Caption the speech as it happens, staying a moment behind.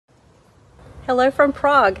Hello from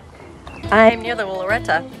Prague. I'm near the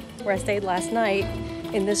Loretta, where I stayed last night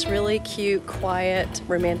in this really cute, quiet,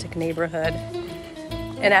 romantic neighborhood.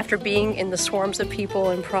 And after being in the swarms of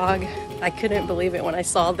people in Prague, I couldn't believe it when I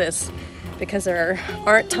saw this because there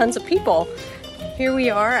aren't tons of people. Here we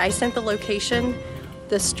are. I sent the location.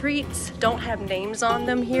 The streets don't have names on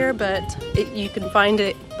them here, but you can find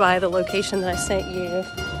it by the location that I sent you.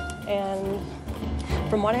 And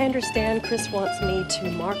from what I understand, Chris wants me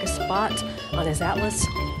to mark a spot on his atlas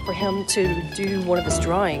for him to do one of his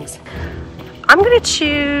drawings. I'm gonna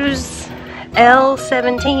choose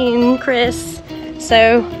L17, Chris.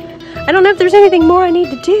 So I don't know if there's anything more I need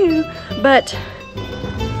to do, but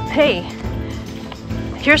hey,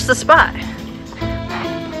 here's the spot.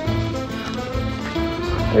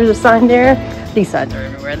 There's a sign there. These signs are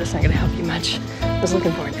everywhere. That's not gonna help you much. I was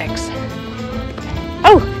looking for an X.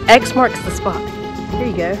 Oh, X marks the spot. Here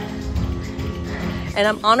you go. And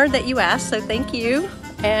I'm honored that you asked, so thank you.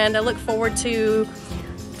 And I look forward to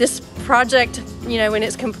this project, you know, in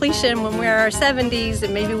its completion when we're in our 70s,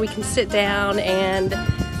 and maybe we can sit down and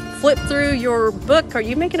flip through your book. Are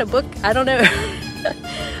you making a book? I don't know.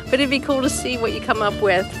 But it'd be cool to see what you come up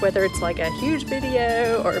with, whether it's like a huge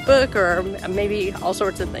video or a book or maybe all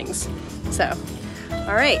sorts of things. So,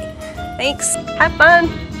 all right, thanks. Have fun.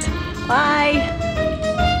 Bye.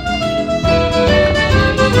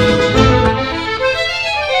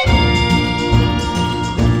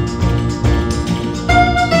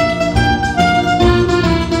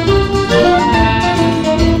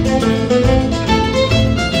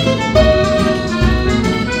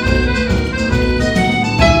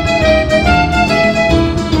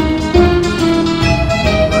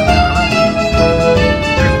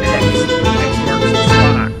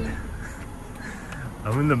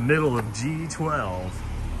 In the middle of G12.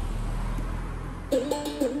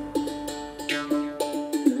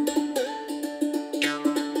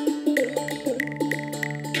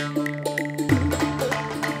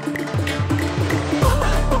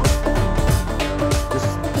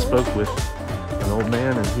 Just spoke with an old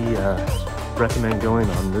man, and he recommended going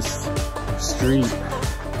on this street,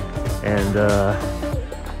 and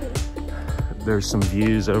there's some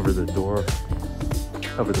views over the door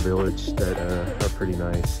over the village that are pretty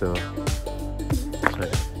nice. So I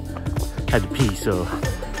had to pee, so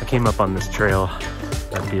I came up on this trail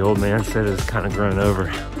that the old man said is kind of grown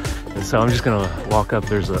over, and so I'm just gonna walk up.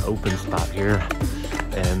 There's an open spot here,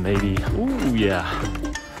 and maybe, ooh yeah,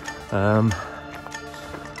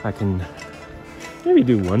 I can maybe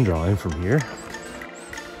do one drawing from here.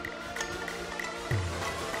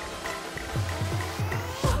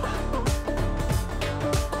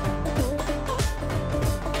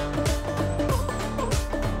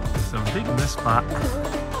 Taking this spot, I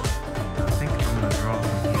think I'm gonna draw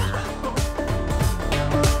from here.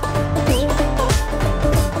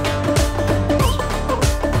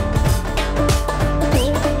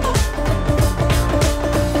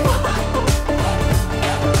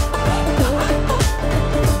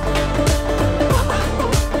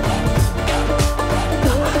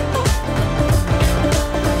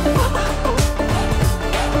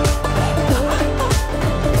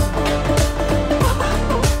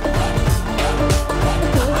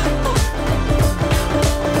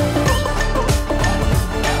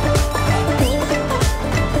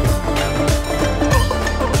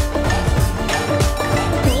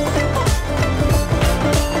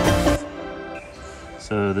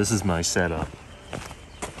 So this is my setup.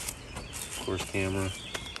 Of course, camera.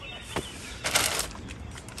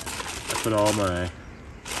 I put all my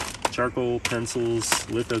charcoal, pencils,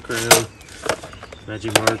 litho crayon,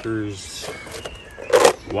 magic markers,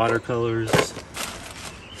 watercolors,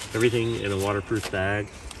 everything in a waterproof bag.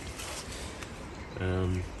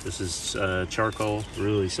 This is charcoal,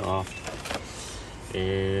 really soft.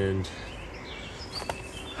 And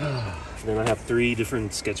then I have 3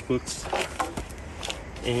 different sketchbooks.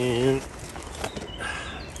 And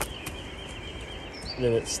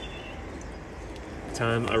then it's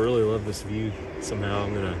time. I really love this view. Somehow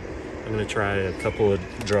I'm gonna try a couple of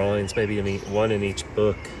drawings, maybe one in each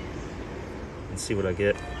book, and see what I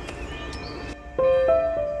get.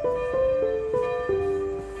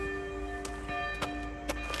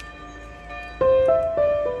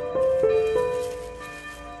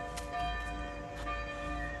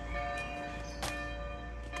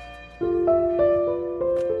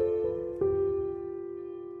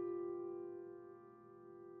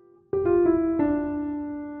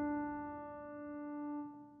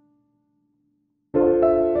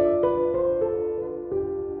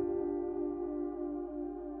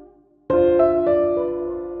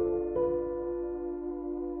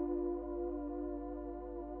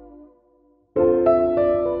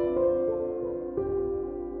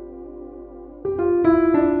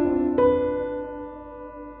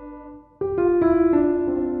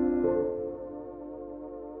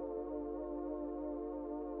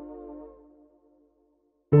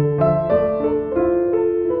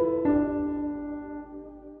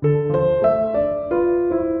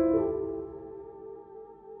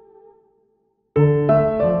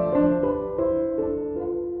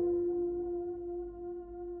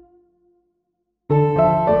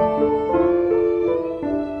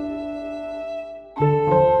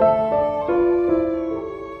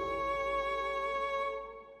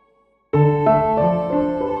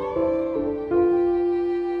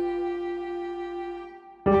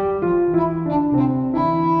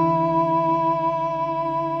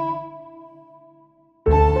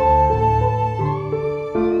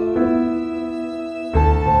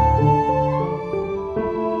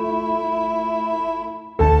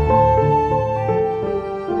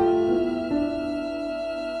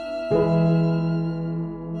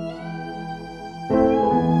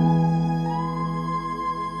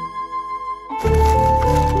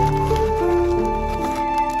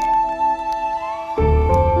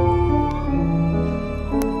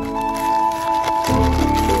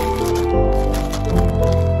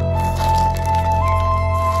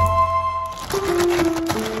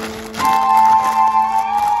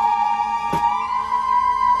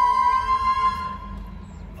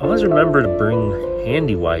 always remember to bring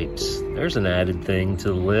handy wipes. There's an added thing to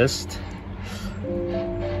the list.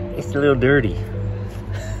 It's a little dirty.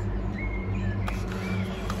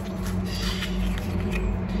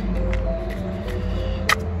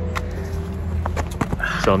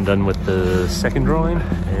 So I'm done with the second drawing,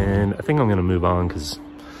 and I think I'm gonna move on because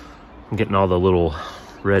I'm getting all the little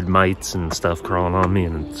red mites and stuff crawling on me,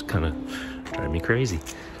 and it's kind of driving me crazy.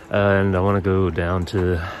 And I want to go down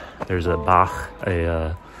to, there's a Bach,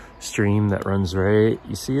 a stream that runs right,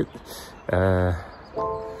 you see it?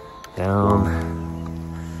 Down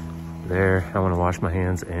there. I want to wash my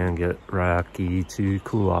hands and get Rocky to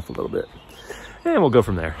cool off a little bit. And we'll go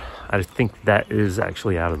from there. I think that is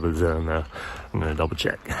actually out of the zone though. I'm gonna double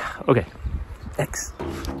check. Okay, thanks.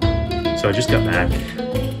 So I just got back,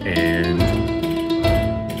 and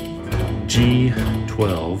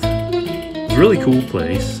G12, it's a really cool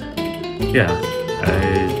place. Yeah,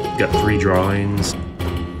 I got 3 drawings.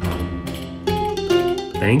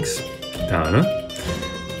 Thanks, Donna.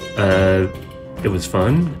 It was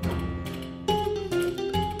fun.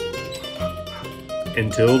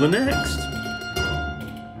 Until the next.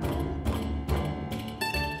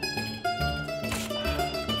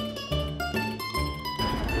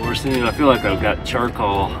 Worst thing, I feel like I've got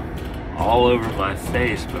charcoal all over my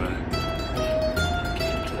face, but I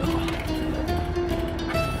can't tell.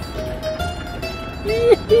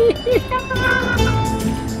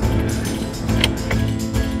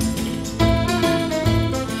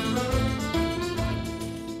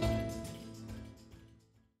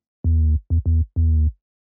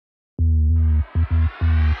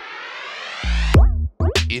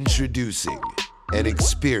 Introducing an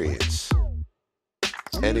experience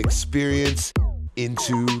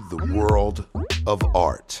into the world of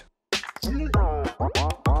art.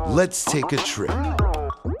 Let's take a trip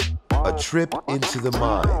into the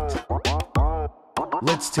mind.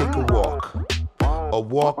 Let's take a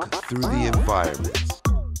walk through the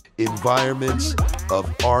environments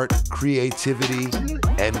of art, creativity,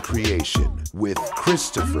 and creation with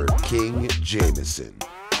Christopher King Jameson.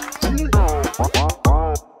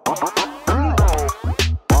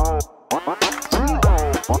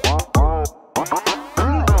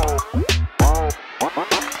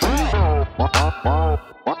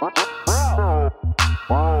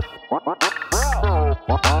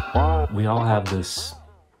 We all have this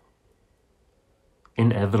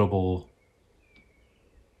inevitable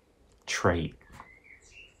trait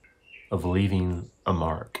of leaving a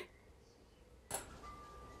mark.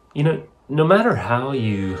 You know, no matter how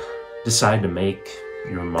you decide to make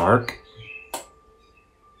your mark,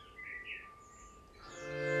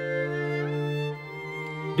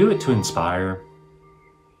 do it to inspire.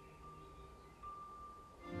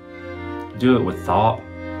 Do it with thought,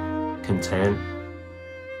 content,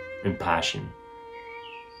 and passion.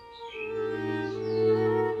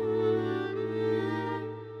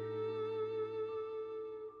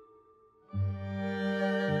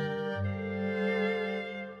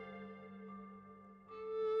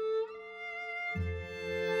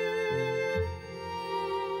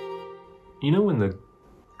 You know when the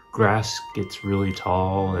grass gets really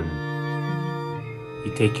tall and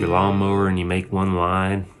you take your lawnmower and you make one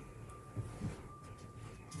line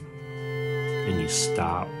and you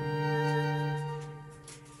stop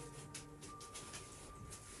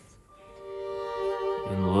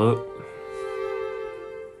and look?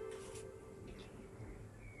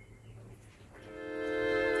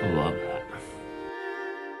 I love that.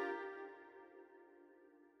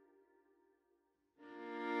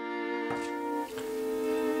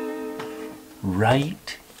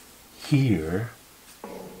 Right here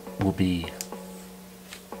will be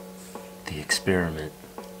the experiment.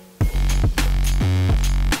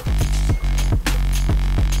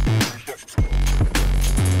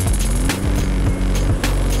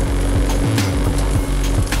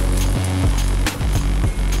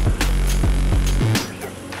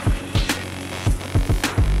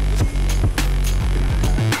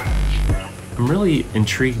 I'm really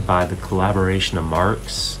intrigued by the collaboration of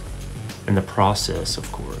marks and the process, of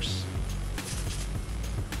course,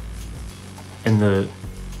 and the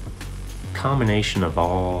combination of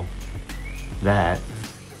all that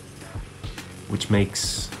which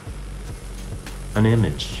makes an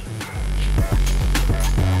image.